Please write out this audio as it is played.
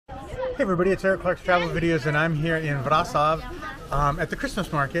Hey everybody, it's Eric Clark's Travel Videos, and I'm here in Wroclaw at the Christmas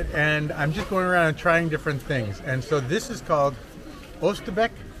market, and I'm just going around and trying different things. And so this is called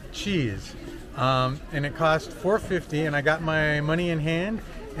Osztypek cheese, and it cost $4.50, and I got my money in hand,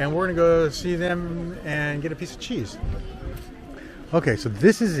 and we're gonna go see them and get a piece of cheese. Okay, so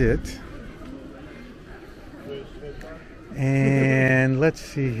this is it, and let's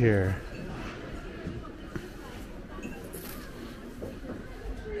see here.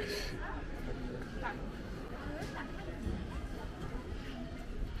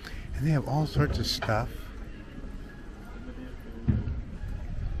 And they have all sorts of stuff.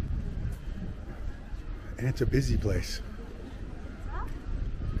 And it's a busy place.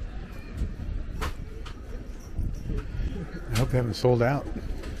 I hope they haven't sold out.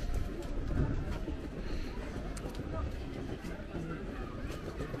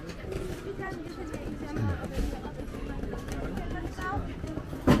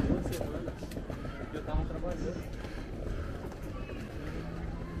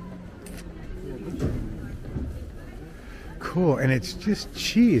 Cool, and it's just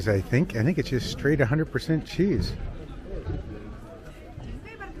cheese, I think. I think it's just straight 100% cheese.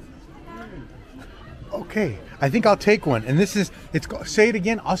 Okay, I think I'll take one. And this is, say it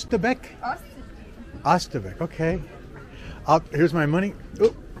again, Osztypek? Osztypek, okay. Here's my money.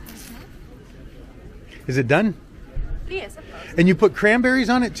 Oh. Is it done? Yes, of course. And you put cranberries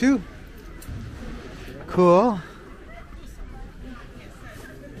on it too? Cool.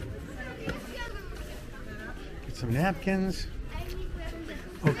 Some napkins.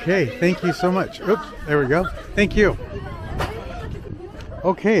 Okay, thank you so much. Oops, there we go. Thank you.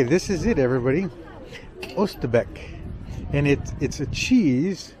 Okay, this is it, everybody. Osztypek, and it's a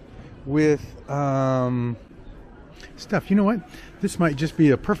cheese with stuff. You know what? This might just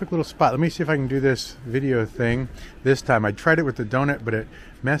be a perfect little spot. Let me see if I can do this video thing this time. I tried it with the donut, but it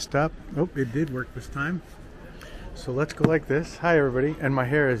messed up. Oh, it did work this time. So let's go like this. Hi, everybody. And my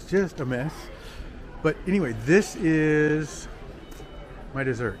hair is just a mess. But anyway, this is my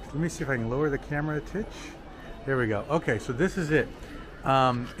dessert. Let me see if I can lower the camera a titch. There we go. Okay, so this is it,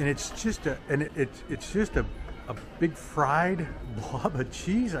 and it's just a big fried blob of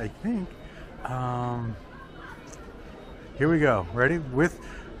cheese, I think. Here we go. Ready? With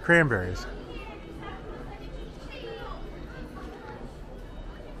cranberries.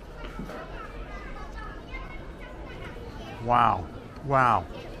 Wow! Wow!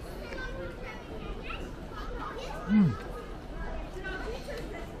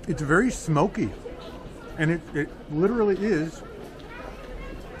 It's very smoky, and it literally is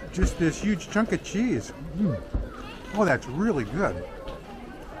just this huge chunk of cheese. Oh, that's really good.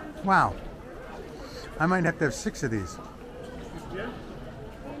 Wow. I might have to have 6 of these.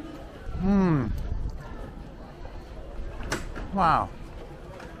 Wow.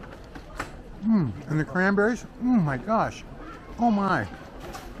 And the cranberries? Oh my gosh. Oh my.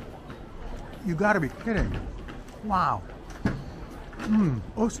 You gotta be kidding. Wow.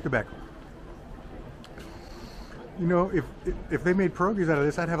 Osztypek. You know, if they made pierogies out of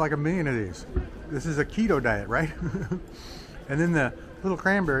this, I'd have like 1,000,000 of these. This is a keto diet, right? And then the little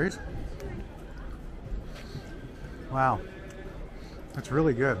cranberries. Wow. That's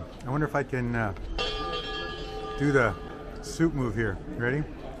really good. I wonder if I can do the soup move here. Ready?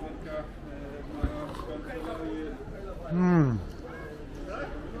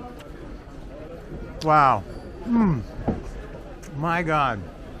 Wow. My God.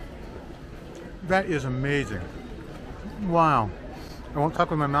 That is amazing. Wow. I won't talk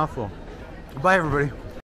with my mouth full. Bye, everybody.